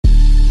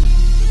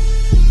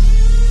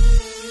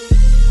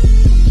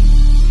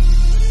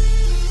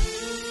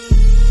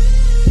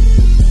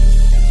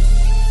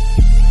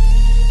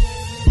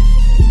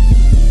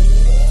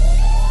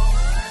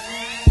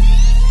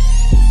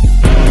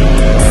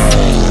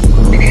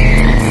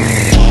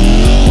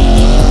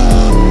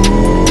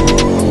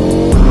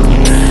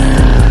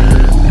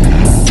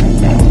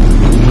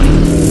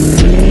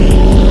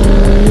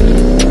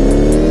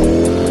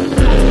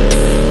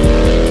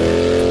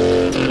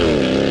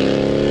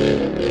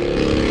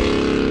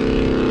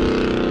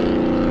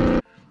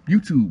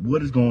YouTube,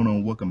 what is going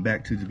on? Welcome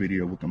back to the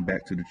video. Welcome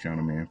back to the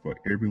channel, man. For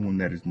everyone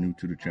that is new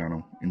to the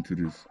channel and to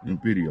this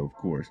video, of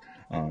course,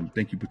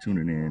 thank you for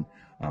tuning in.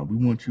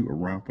 We want you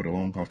around for the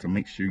long haul, so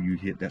make sure you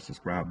hit that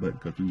subscribe button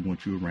because we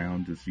want you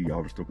around to see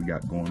all the stuff we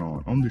got going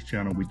on this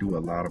channel. We do a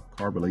lot of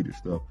car related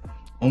stuff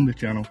on the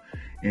channel,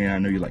 and I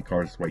know you like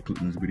cars, that's why you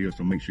click on this video,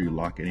 so make sure you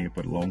lock it in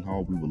for the long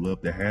haul. We would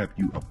love to have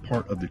you a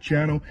part of the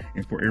channel,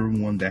 and for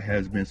everyone that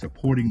has been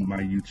supporting my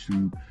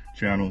YouTube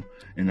channel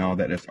and all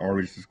that, that's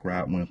already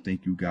subscribed, I want to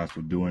thank you guys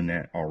for doing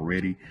that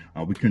already.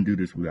 We couldn't do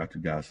this without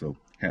you guys, so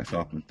hats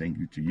off and thank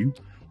you to you.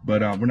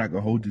 But we're not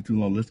gonna hold you too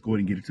long. Let's go ahead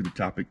and get into the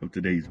topic of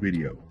today's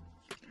video.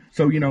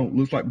 So, you know,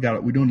 looks like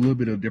we're doing a little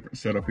bit of a different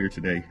setup here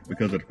today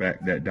because of the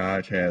fact that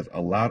Dodge has a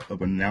lot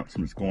of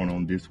announcements going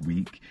on this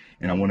week,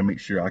 and I want to make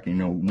sure I can,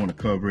 want to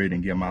cover it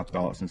and get my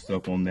thoughts and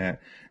stuff on that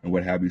and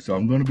what have you. So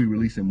I'm going to be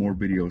releasing more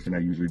videos than I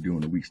usually do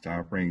in a week's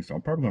time frame. So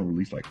I'm probably going to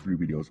release like 3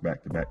 videos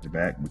back to back to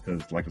back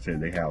because, like I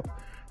said, they have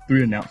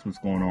 3 announcements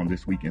going on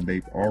this week, and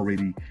they've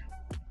already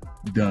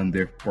done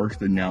their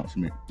first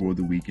announcement for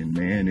the weekend.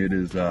 Man, it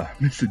is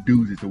it's a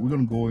doozy. So we're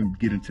gonna go and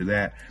get into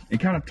that and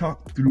kind of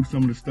talk through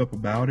some of the stuff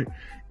about it,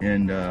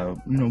 and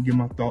get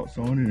my thoughts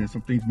on it and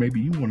some things maybe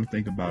you want to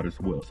think about as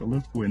well. So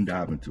let's go ahead and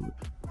dive into it.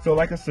 So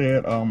like I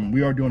said,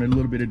 we are doing a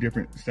little bit of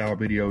different style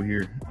video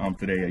here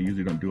today. I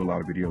usually don't do a lot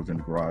of videos in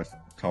the garage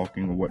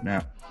talking or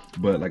whatnot,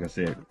 but like I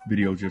said,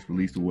 videos just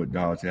released of what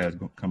Dodge has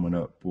coming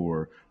up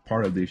for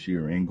part of this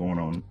year and going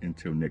on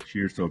until next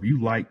year. So if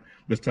you like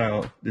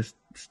this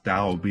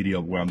style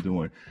video where I'm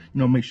doing,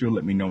 make sure to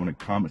let me know in the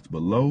comments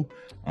below.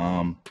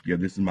 Yeah,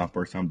 this is my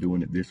first time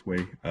doing it this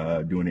way,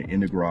 doing it in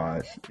the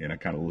garage, and I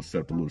kind of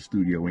set up a little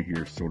studio in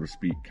here, so to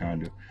speak,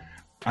 kind of.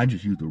 I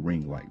just use the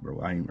ring light, bro.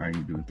 I ain't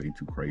doing anything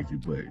too crazy,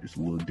 but it's a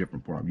little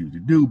different from what I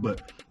usually do.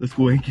 But let's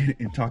go ahead and get it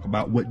and talk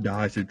about what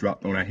Dodge has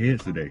dropped on our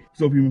heads today.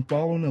 So if you've been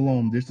following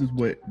along, this is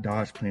what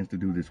Dodge plans to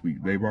do this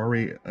week. They've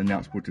already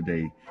announced for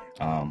today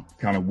kind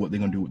of what they're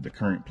going to do with the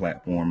current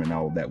platform and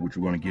all of that, which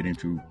we're going to get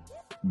into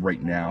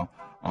right now.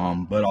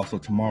 But also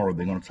tomorrow,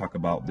 they're going to talk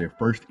about their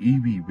first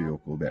EV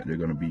vehicle that they're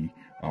going to be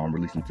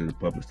releasing to the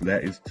public. So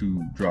that is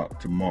to drop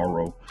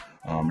tomorrow.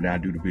 Then I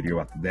do the video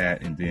after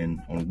that. And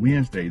then on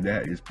Wednesday,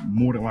 that is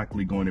more than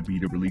likely going to be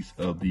the release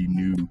of the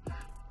new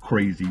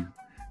crazy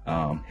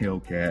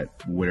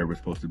Hellcat, whatever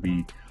it's supposed to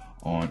be,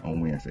 on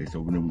Wednesday. So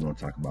we're going to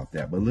talk about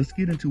that, but let's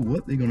get into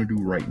what they're going to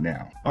do right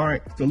now. All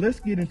right, so let's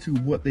get into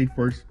what they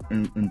first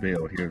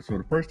unveiled here. So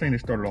the first thing they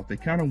started off, they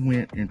kind of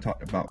went and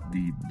talked about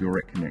the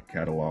Direct Connect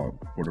catalog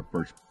for the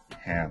first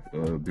half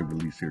of the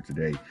release here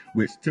today,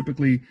 which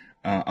typically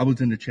I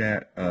was in the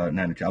chat, not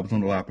in the chat, I was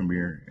on the live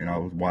premiere and I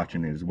was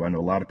watching it as well. I know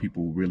a lot of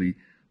people really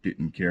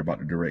didn't care about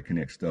the Direct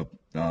Connect stuff.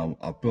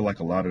 I feel like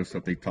a lot of the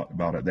stuff they talked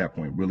about at that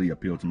point really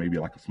appealed to maybe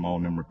like a small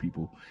number of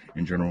people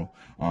in general.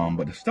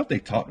 But the stuff they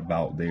talked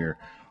about there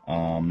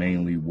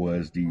mainly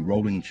was the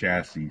rolling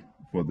chassis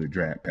for the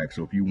drag pack.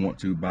 So if you want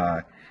to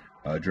buy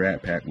a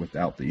drag pack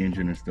without the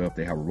engine and stuff,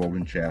 they have a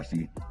rolling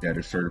chassis that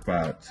is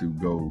certified to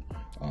go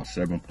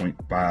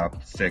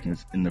 7.5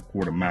 seconds in the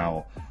quarter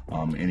mile,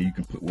 and you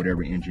can put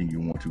whatever engine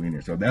you want to in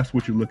it. So that's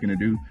what you're looking to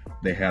do.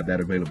 They have that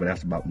available.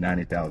 That's about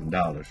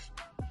 $90,000.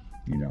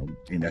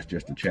 And that's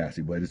just the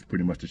chassis, but it's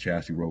pretty much the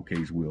chassis, roll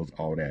cage, wheels,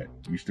 all that.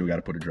 You still got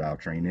to put a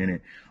drivetrain in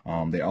it.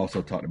 They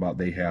also talked about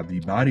they have the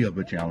body of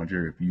a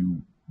Challenger if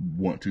you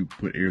want to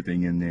put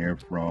everything in there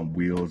from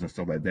wheels and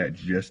stuff like that,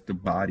 just the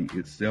body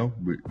itself,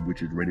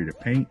 which is ready to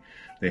paint.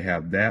 They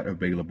have that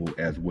available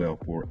as well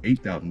for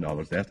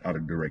 $8,000. That's out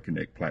of Direct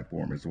Connect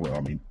platform as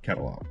well,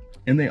 catalog.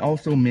 And they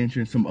also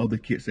mentioned some other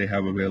kits they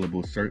have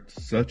available,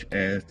 such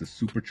as the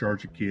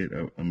supercharger kit,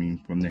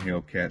 from the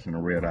Hellcats and the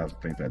Red Eyes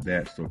and things like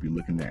that. So if you're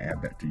looking to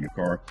add that to your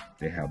car,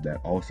 they have that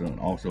also. And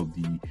also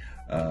the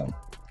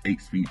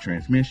 8-speed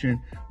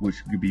transmission,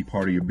 which could be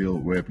part of your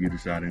build, whatever you're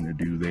deciding to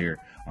do there.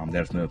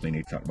 That's another thing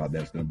they talked about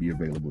that's going to be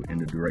available in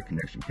the Direct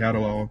Connection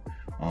catalog.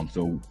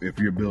 So if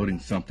you're building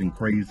something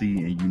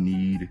crazy and you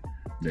need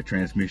the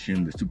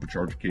transmission, the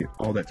supercharger kit,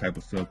 all that type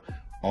of stuff,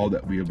 all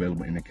that will be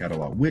available in the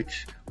catalog,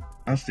 which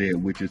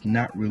is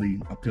not really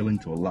appealing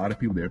to a lot of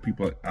people. There are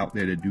people out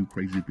there that do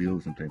crazy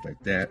builds and things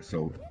like that.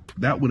 So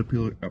that would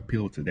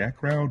appeal to that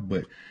crowd,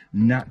 but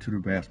not to the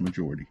vast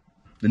majority.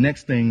 The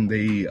next thing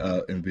they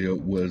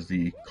unveiled was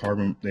the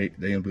carbon. They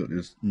unveiled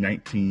this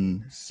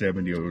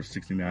 1970 or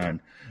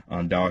 69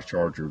 Dodge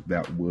Charger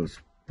that was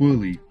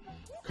fully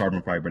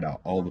carbon fibered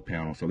out, all the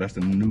panels. So that's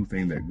the new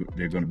thing that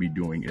they're going to be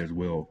doing as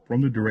well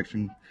from the Direct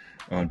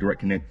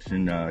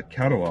Connection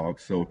catalog.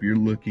 So if you're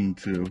looking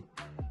to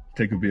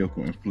take a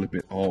vehicle and flip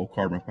it all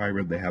carbon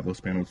fiber, they have those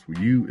panels for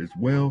you as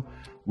well,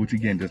 which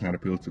again does not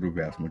appeal to the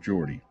vast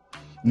majority.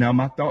 Now,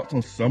 my thoughts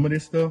on some of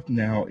this stuff.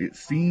 Now, it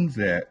seems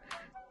that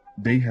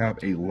they have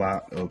a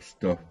lot of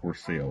stuff for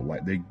sale.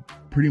 Like, they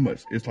pretty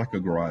much, it's like a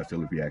garage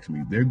sale if you ask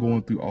me. They're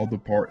going through all the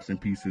parts and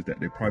pieces that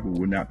they probably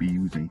would not be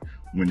using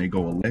when they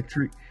go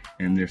electric,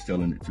 and they're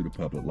selling it to the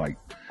public, like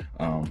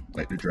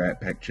the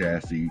drag pack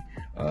chassis,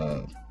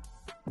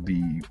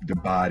 the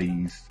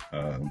bodies,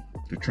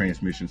 the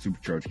transmission,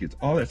 supercharged kits,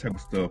 all that type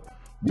of stuff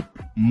will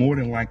more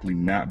than likely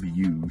not be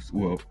used.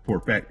 Well, for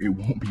a fact, it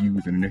won't be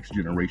used in the next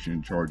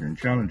generation Charger and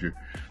Challenger.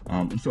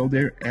 So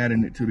they're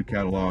adding it to the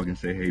catalog and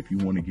say, hey, if you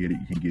want to get it,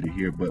 you can get it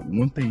here. But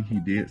one thing he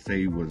did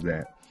say was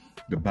that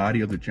the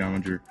body of the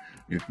Challenger,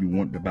 if you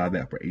want to buy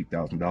that for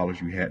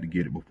 $8,000, you had to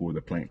get it before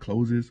the plant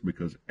closes,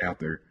 because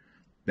after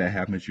that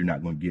happens, you're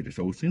not going to get it.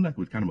 So it seemed like it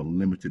was kind of a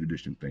limited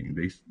edition thing.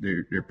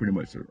 They're pretty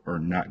much are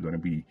not going to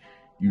be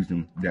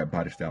using that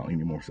body style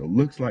anymore. So it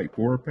looks like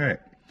for a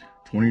fact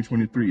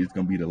 2023 is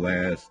going to be the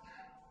last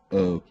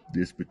of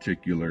this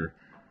particular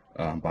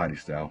body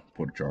style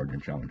for the Charger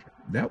and Challenger.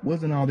 That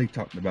wasn't all they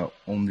talked about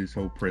on this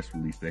whole press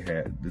release they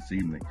had this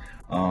evening.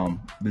 The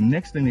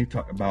next thing they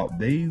talked about,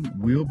 they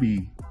will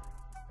be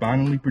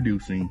finally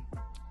producing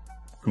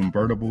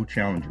convertible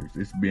Challengers.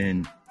 It's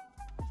been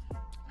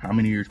how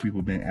many years people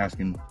have been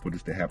asking for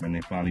this to happen, and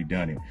they finally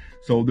done it.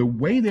 So the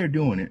way they're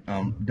doing it,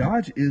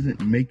 Dodge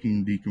isn't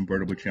making the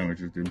convertible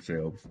Challengers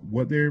themselves.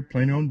 What they're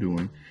planning on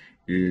doing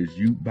is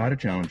you buy the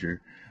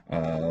Challenger,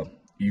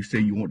 you say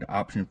you want the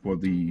option for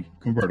the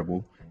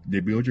convertible, they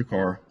build your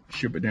car,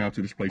 ship it down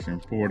to this place in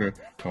Florida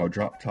called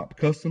Drop Top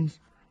Customs.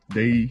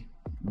 They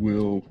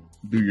will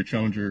do your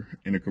Challenger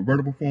in a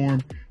convertible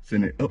form,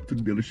 send it up to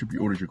the dealership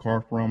you ordered your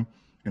car from,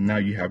 and now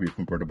you have your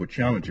convertible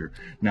Challenger.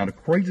 Now, the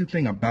crazy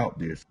thing about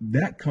this,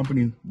 that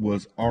company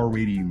was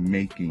already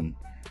making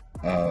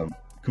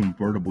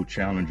convertible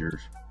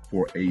Challengers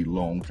for a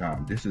long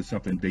time. This is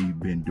something they've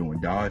been doing.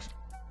 Dodge,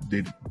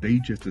 they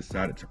just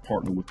decided to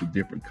partner with a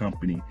different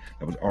company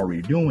that was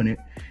already doing it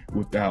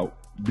without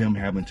them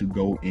having to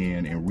go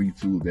in and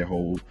retool their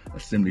whole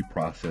assembly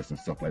process and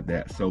stuff like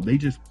that. So they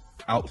just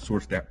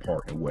outsource that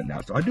part and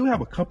whatnot. So I do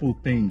have a couple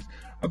of things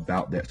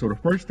about that. So the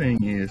first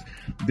thing is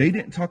they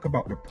didn't talk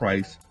about the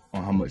price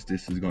on how much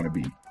this is going to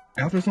be.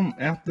 After some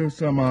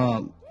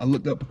I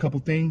looked up a couple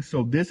things.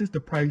 So this is the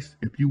price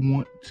if you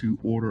want to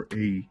order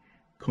a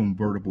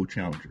convertible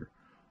Challenger.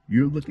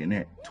 You're looking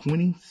at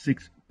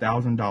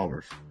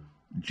 $26,000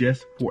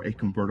 just for a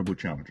convertible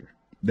Challenger.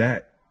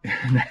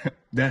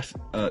 That's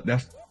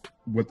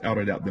without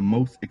a doubt the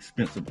most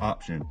expensive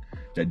option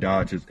that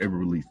Dodge has ever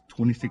released.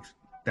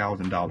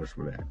 $26,000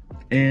 for that.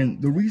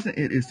 And the reason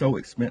it is so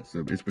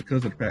expensive is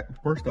because of the fact,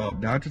 first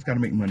off, Dodge has got to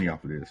make money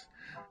off of this.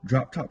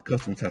 Drop Top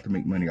Customs have to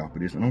make money off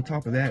of this. And on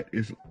top of that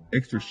is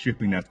extra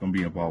shipping that's going to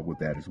be involved with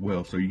that as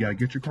well. So you got to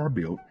get your car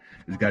built.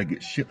 It's got to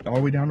get shipped all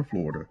the way down to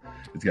Florida.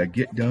 It's got to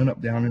get done up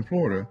down in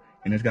Florida.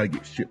 And it's got to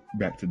get shipped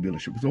back to the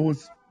dealership. So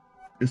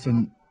it's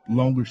a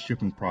longer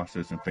shipping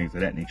process and things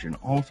of that nature. And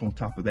also on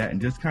top of that,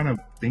 and just kind of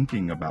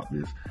thinking about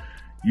this,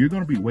 you're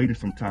going to be waiting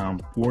some time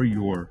for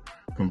your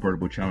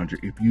convertible Challenger.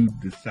 If you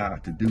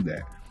decide to do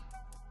that,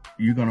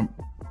 you're going to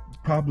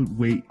probably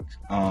wait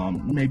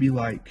maybe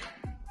like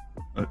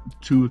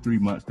 2 or 3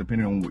 months,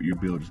 depending on what your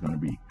build is going to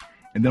be.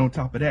 And then on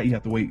top of that, you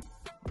have to wait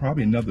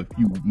probably another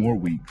few more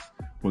weeks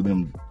for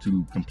them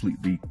to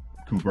complete the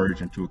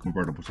conversion to a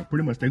convertible. So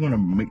pretty much they're going to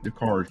make the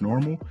cars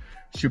normal,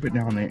 ship it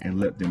down there, and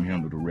let them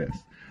handle the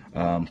rest.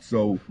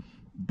 So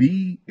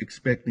be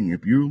expecting,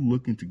 if you're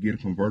looking to get a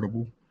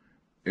convertible,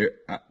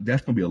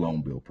 that's going to be a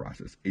long build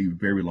process, a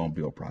very long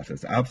build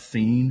process. I've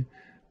seen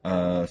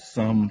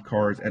some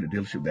cars at a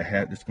dealership that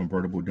had this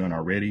convertible done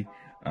already.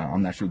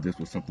 I'm not sure if this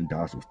was something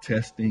Dodge was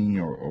testing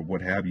or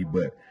what have you,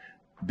 but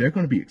they're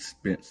going to be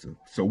expensive.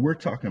 So we're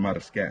talking about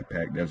a scat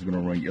pack that's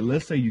going to run you,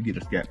 let's say you get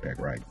a scat pack,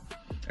 right?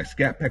 A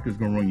scat pack is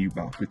going to run you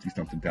about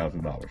 $50-something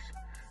thousand.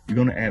 You're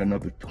going to add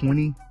another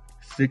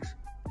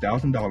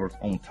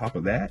 $26,000 on top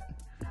of that.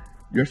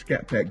 Your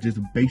scat pack, just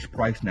base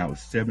price now is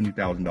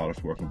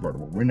 $70,000 for a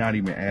convertible. We're not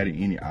even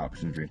adding any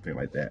options or anything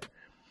like that.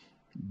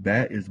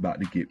 That is about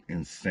to get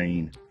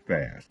insane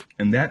fast.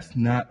 And that's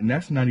not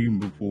even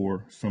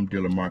before some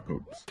dealer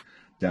markups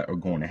that are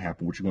going to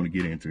happen, which you're going to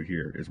get into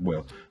here as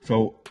well.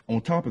 So on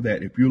top of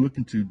that, if you're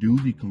looking to do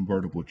the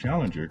convertible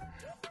Challenger,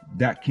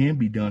 that can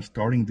be done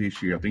starting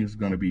this year. I think it's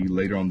going to be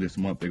later on this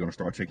month. They're going to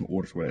start taking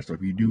orders for that. So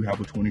if you do have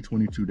a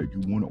 2022 that you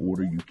want to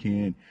order, you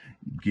can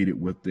get it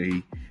with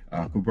a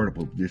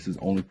convertible. This is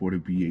only for the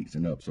V8s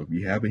and up. So if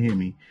you have a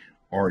Hemi,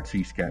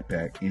 RT, Scat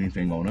Pack,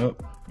 anything on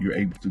up, you're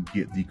able to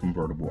get the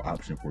convertible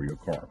option for your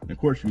car. And of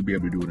course, you'll be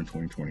able to do it in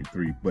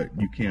 2023, but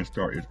you can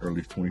start as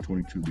early as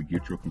 2022 to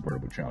get your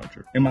convertible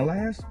Challenger. And my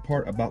last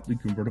part about the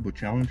convertible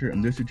Challenger,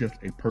 and this is just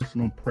a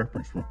personal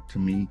preference to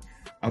me,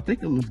 I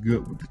think it looks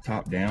good with the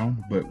top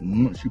down, but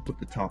once you put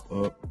the top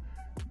up,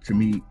 to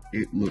me,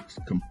 it looks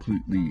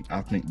completely,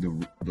 I think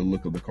the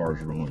look of the car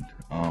is ruined.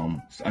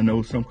 I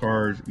know some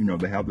cars, you know,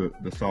 they have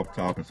the soft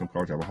top and some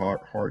cars have a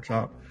hard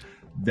top.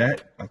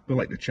 That, I feel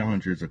like the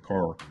Challenger is a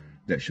car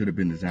that should have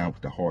been designed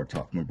with the hard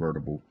top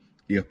convertible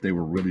if they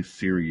were really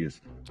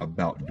serious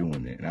about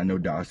doing it. And I know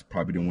Dodge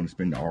probably didn't want to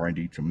spend the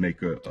R&D to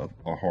make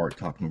a hard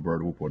top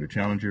convertible for the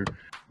Challenger.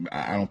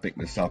 I don't think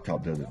the soft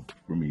top does it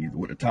for me.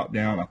 With the top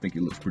down, I think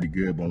it looks pretty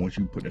good, but once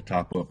you put the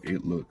top up,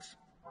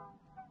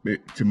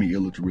 to me, it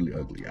looks really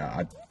ugly.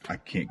 I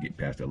can't get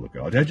past that look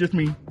at all. That's just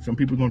me. Some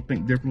people are going to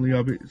think differently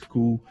of it. It's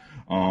cool.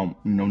 You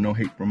know, no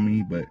hate from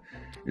me, but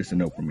it's a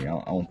no for me.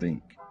 I don't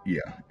think Yeah,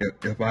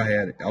 if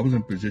I was in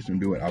a position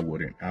to do it, I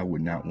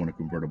would not want a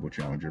convertible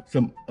Challenger.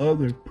 Some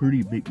other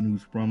pretty big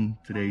news from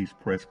today's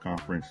press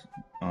conference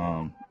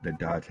that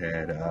Dodge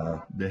had,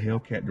 the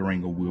Hellcat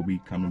Durango will be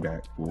coming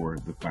back for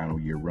the final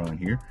year run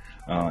here.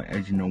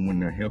 As you know, when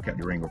the Hellcat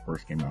Durango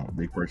first came out,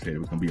 they first said it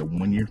was going to be a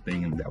 1-year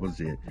thing and that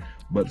was it.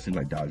 But it seems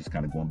like Dodge is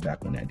kind of going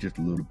back on that just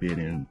a little bit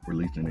and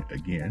releasing it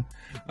again.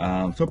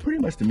 So pretty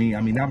much to me,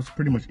 I mean, that was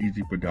pretty much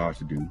easy for Dodge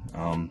to do.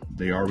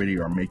 They already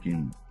are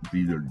making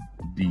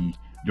the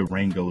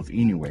Durangos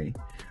anyway.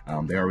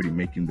 They're already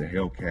making the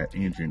Hellcat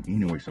engine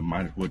anyway, so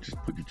might as well just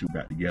put the two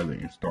back together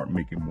and start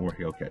making more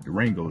Hellcat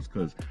Durangos,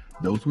 because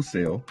those will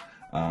sell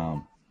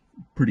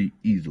pretty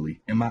easily.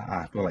 In my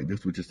eye, I feel like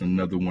this was just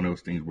another one of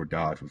those things where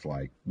Dodge was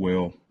like,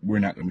 well, we're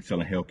not going to be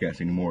selling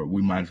Hellcats anymore.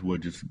 We might as well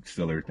just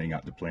sell everything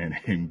out the plant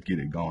and get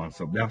it gone.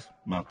 So that's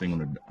my thing on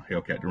the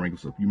Hellcat Durango.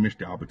 So if you missed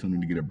the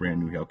opportunity to get a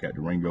brand new Hellcat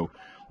Durango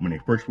when they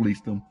first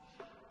released them,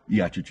 you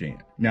got your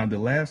chance. Now, the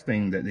last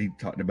thing that they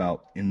talked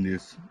about in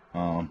this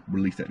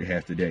release that they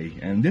have today,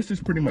 and this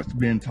has pretty much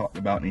been talked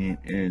about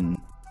in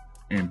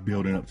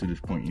building up to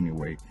this point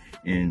anyway,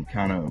 and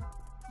kind of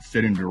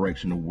setting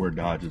direction of where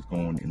Dodge is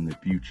going in the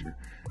future.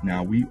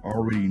 Now, we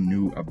already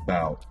knew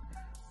about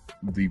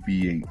the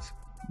V8s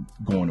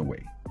going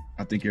away.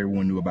 I think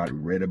everyone knew about it,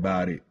 read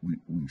about it,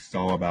 we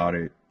saw about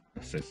it.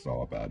 I said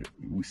saw about it.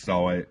 We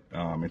saw it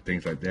and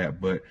things like that.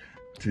 But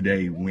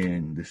today,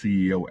 when the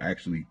CEO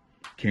actually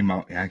came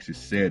out and actually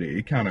said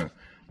it,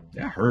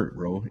 that hurt,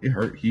 bro. It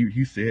hurt.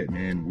 He said,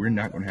 man, we're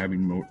not going to have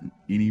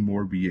any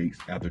more V8s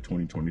after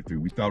 2023.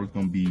 We thought it was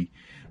going to be,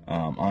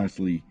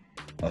 honestly,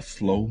 a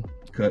slow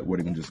cut where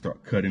they're going to just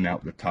start cutting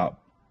out the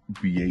top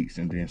V8s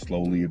and then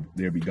slowly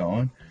they'll be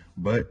gone.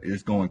 But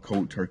it's going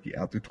cold turkey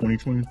after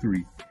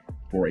 2023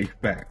 for a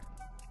fact.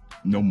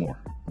 No more.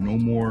 No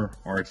more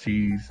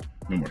RTs,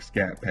 no more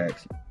Scat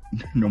Packs,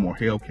 no more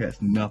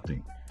Hellcats,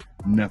 nothing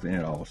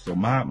at all. So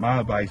my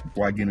advice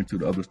before I get into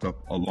the other stuff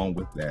along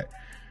with that,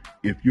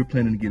 if you're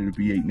planning to get a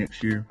V8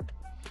 next year,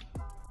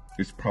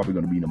 it's probably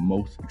going to be the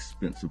most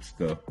expensive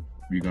stuff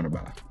you're going to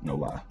buy. No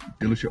lie.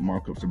 Dealership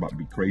markups are about to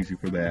be crazy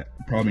for that.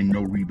 Probably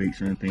no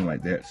rebates or anything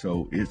like that.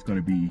 So it's going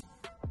to be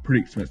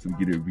pretty expensive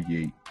to get a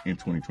V8 in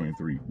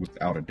 2023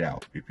 without a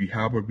doubt. If you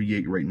have a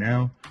V8 right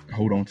now,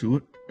 hold on to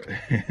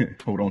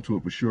it. Hold on to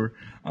it for sure.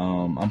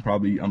 I'm going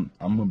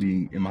to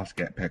be in my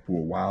Scat Pack for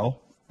a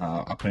while.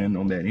 I plan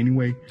on that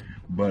anyway,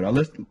 but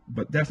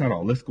that's not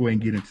all. Let's go ahead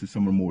and get into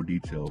some of the more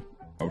detail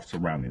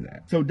surrounding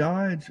that. So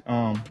Dodge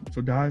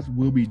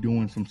will be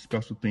doing some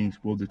special things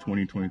for the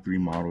 2023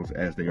 models,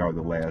 as they are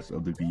the last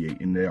of the V8,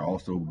 and they're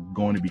also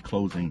going to be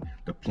closing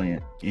the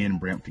plant in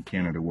Brampton,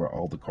 Canada, where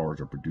all the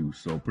cars are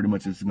produced. So pretty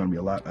much this is going to be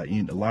a lot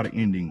of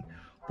ending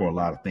for a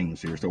lot of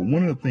things here. So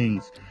one of the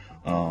things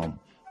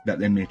that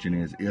they mention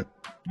is if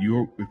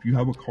you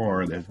have a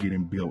car that's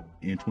getting built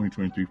in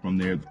 2023 from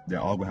there, they're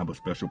all gonna have a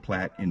special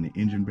plaque in the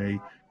engine bay,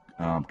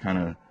 kind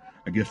of,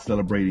 I guess,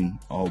 celebrating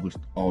all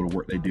the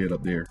work they did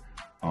up there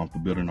for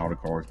building all the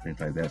cars and things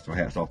like that. So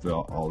hats off to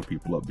all the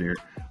people up there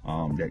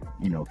that,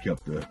 you know,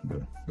 kept the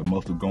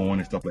muscle going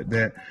and stuff like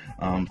that.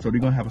 So they're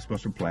gonna have a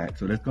special plaque.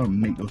 So that's gonna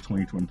make those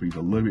 2023s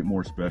a little bit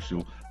more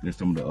special than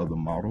some of the other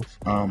models.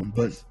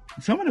 But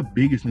some of the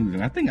biggest news,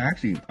 and I think I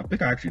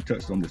actually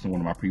touched on this in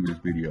one of my previous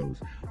videos.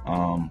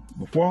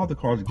 Before all the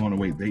cars are going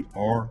away, they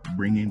are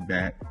bringing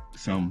back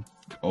some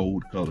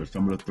old colors,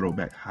 some of the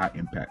throwback high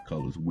impact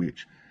colors,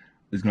 which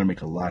is going to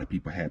make a lot of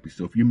people happy.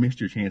 So if you missed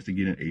your chance to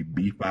get in a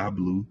B5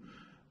 blue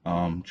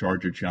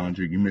Charger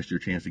Challenger, you missed your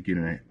chance to get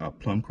in a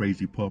plum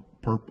crazy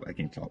purple. I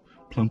can't talk.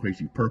 Plum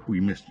crazy purple.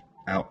 You missed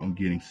out on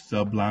getting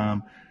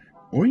Sublime,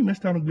 or you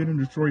missed out on getting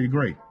Destroyer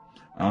Gray.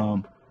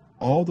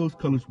 All those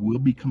colors will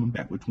be coming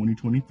back with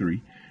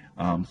 2023.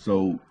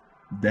 So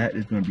that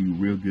is going to be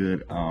real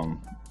good.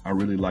 I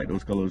really like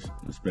those colors,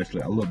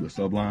 especially I love the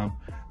Sublime.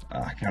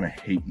 I kind of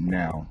hate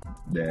now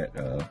that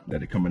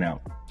they're coming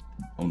out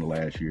on the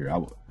last year.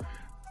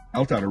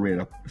 Outside of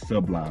red,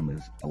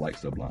 Sublime I like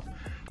Sublime,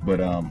 but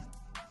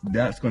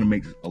that's going to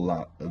make a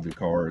lot of the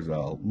cars a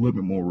little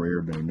bit more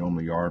rare than they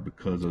normally are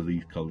because of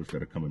these colors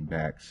that are coming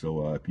back.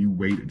 So if you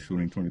wait until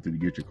 2023 to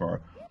get your car,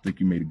 I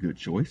think you made a good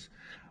choice.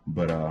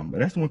 But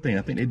that's one thing.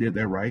 I think they did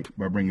that right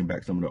by bringing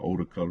back some of the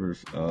older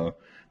colors.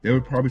 There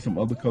were probably some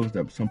other colors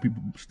that some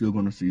people still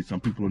going to see.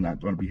 Some people are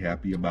not going to be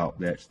happy about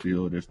that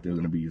still. They're still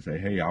going to be say,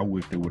 hey, I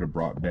wish they would have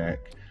brought back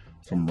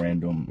some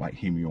random like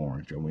Hemi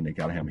Orange. I mean, they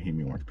got to have a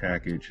Hemi Orange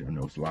package. I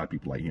know a lot of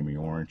people like Hemi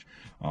Orange.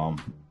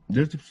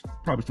 There's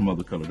probably some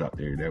other colors out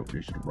there that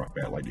they should have brought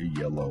back, like the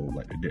yellow,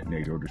 like the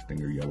Detonator or the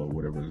Stinger yellow,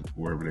 whatever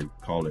they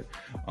call it.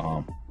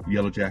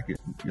 Yellow Jacket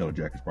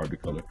is probably the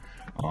color.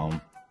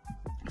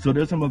 So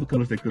there's some other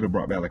colors they could have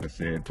brought back, like I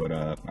said, but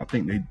I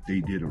think they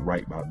did it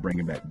right by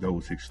bringing back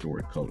those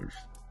historic colors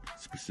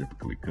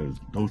specifically, because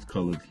those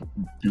colors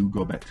do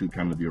go back to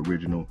kind of the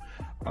original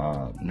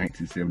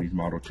 1970s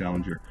model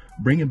Challenger.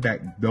 Bringing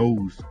back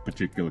those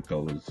particular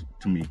colors,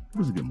 to me,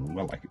 was a good move.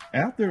 I like it.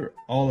 After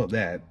all of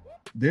that,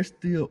 there's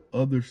still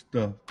other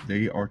stuff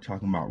they are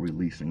talking about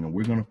releasing, and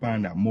we're going to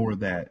find out more of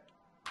that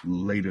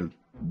later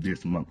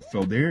this month.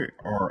 So there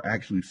are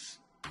actually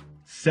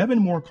 7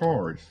 more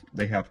cars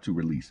they have to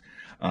release.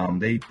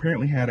 They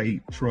apparently had a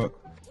truck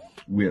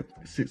with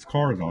 6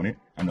 cars on it.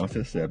 I know it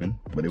says 7,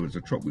 but it was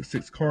a truck with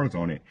 6 cars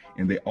on it,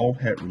 and they all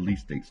had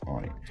release dates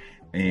on it.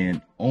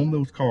 And on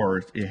those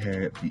cars, it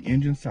had the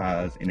engine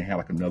size and it had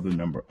like another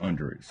number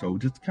under it. So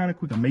just kind of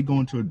quick, I may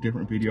go into a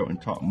different video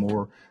and talk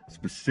more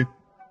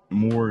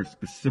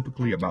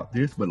specifically about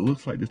this, but it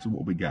looks like this is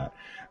what we got.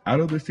 Out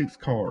of the 6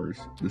 cars,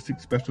 the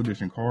 6 special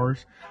edition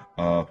cars,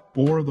 4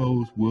 of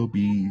those will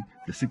be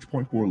the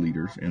 6.4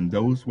 liters, and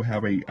those will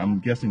have I'm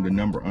guessing the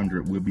number under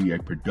it will be a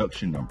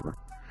production number.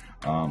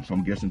 So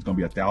I'm guessing it's gonna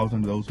be 1,000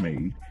 of those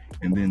made.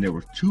 And then there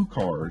were 2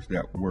 cars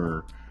that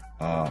were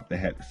that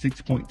had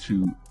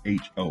 6.2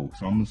 HO.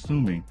 So I'm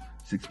assuming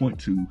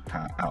 6.2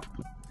 high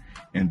output.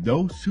 And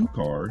those 2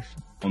 cars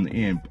on the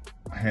end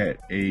had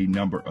a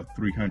number of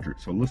 300.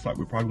 So it looks like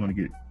we're probably going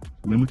to get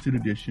limited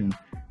edition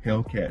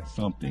Hellcat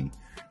something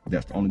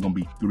that's only going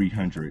to be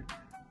 300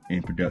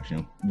 in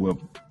production. Well,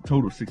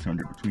 total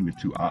 600 between the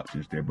 2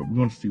 options there, but we're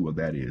going to see what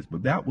that is.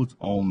 But that was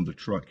on the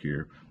truck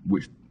here,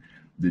 which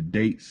the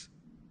dates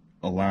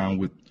align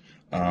with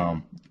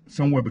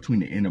somewhere between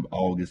the end of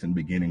August and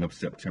beginning of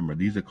September.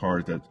 These are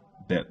cars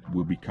that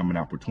will be coming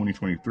out for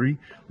 2023.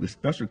 The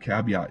special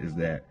caveat is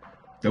that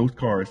those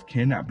cars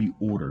cannot be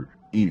ordered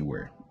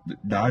anywhere.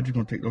 Dodge is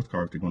going to take those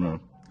cars, they're going to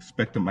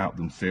spec them out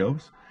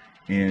themselves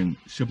and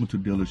ship them to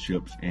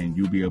dealerships, and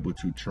you'll be able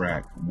to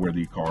track where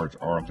the cars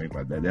are and things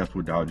like that. That's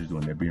what Dodge is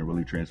doing. They're being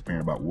really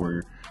transparent about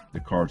where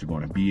the cars are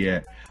going to be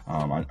at.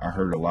 I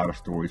heard a lot of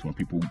stories when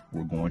people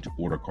were going to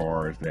order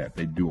cars that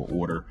they do an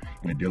order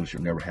and the dealership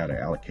never had an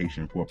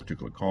allocation for a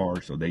particular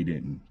car, so they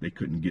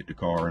couldn't get the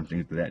car and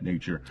things of that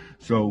nature.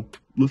 So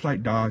looks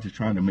like Dodge is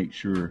trying to make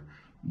sure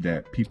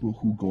that people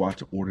who go out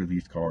to order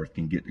these cars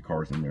can get the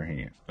cars in their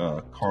hands.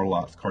 Car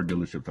lots, car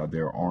dealerships out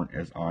there aren't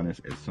as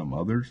honest as some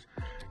others,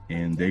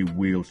 and they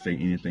will say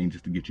anything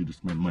just to get you to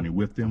spend money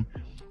with them,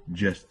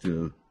 just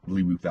to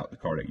leave you without the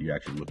car that you're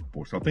actually looking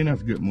for. So I think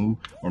that's a good move.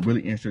 I'm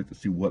really interested to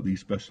see what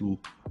these special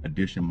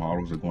edition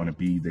models are going to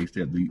be. They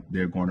said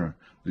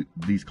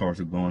these cars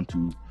are going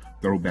to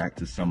throw back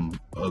to some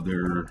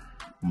other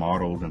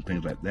models and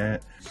things like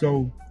that.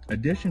 So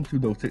addition to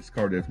those 6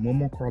 cars, there's one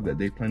more car that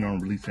they plan on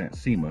releasing at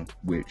SEMA,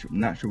 which I'm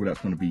not sure what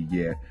that's going to be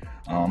yet.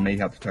 May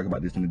have to talk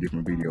about this in a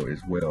different video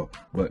as well,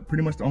 but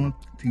pretty much the only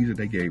teaser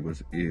they gave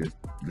us is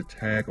the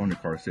tag on the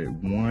car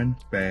said 1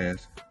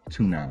 fast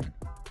 2.9.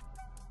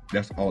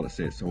 That's all it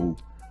says. So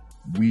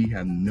we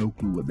have no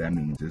clue what that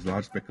means. There's a lot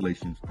of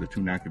speculations. The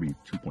 2.9 could be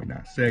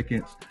 2.9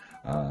 seconds.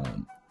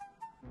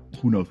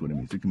 Who knows what it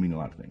means? It can mean a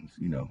lot of things,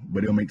 you know,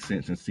 but it'll make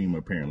sense in SEMA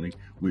apparently,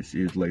 which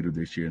is later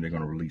this year, and they're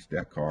going to release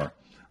that car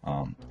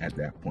at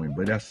that point.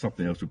 But that's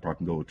something else we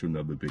probably can go to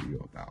another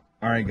video about.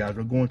 All right, guys,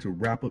 we're going to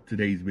wrap up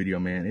today's video,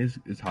 man.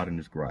 It's hot in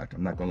this garage.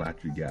 I'm not gonna lie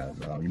to you guys.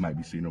 You might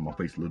be seeing on my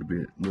face a little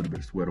bit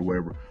of sweat or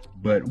whatever,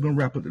 but we're gonna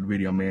wrap up the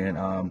video, man.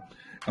 I'm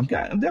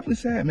definitely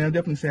sad, man. I'm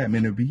definitely sad,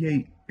 man. The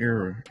V8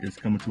 era is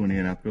coming to an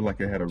end. I feel like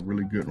it had a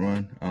really good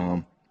run,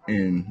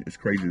 and it's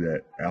crazy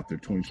that after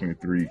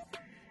 2023.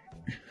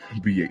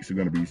 V8s are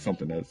going to be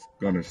something that's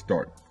going to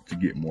start to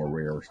get more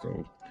rare.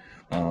 So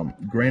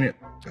granted,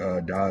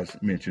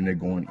 Dodge mentioned they're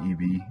going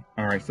EV.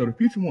 All right, so the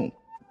future won't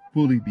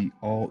fully be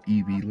all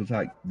EV. Looks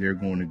like they're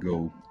going to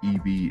go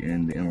EV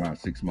in the inline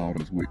 6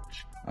 models,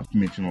 which I've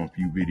mentioned on a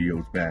few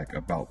videos back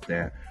about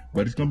that.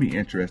 But it's going to be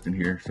interesting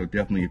here. So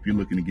definitely, if you're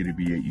looking to get a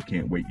V8, you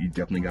can't wait. You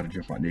definitely got to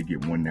jump out there and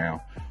get one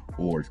now,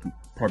 or it's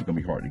probably going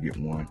to be hard to get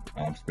one,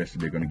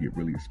 especially they're going to get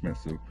really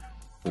expensive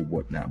or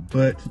whatnot.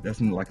 But that's,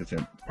 like I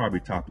said, probably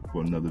a topic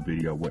for another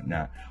video or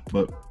whatnot.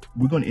 But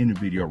we're going to end the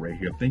video right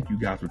here. Thank you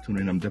guys for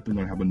tuning in. I'm definitely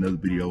going to have another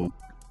video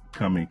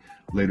coming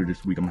later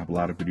this week. I'm going to have a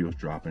lot of videos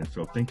dropping.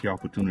 So thank y'all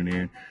for tuning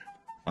in.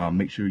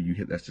 Make sure you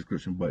hit that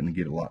subscription button and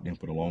get it locked in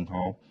for the long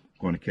haul.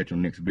 Going to catch you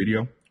on the next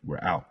video. We're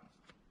out.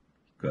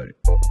 Got it.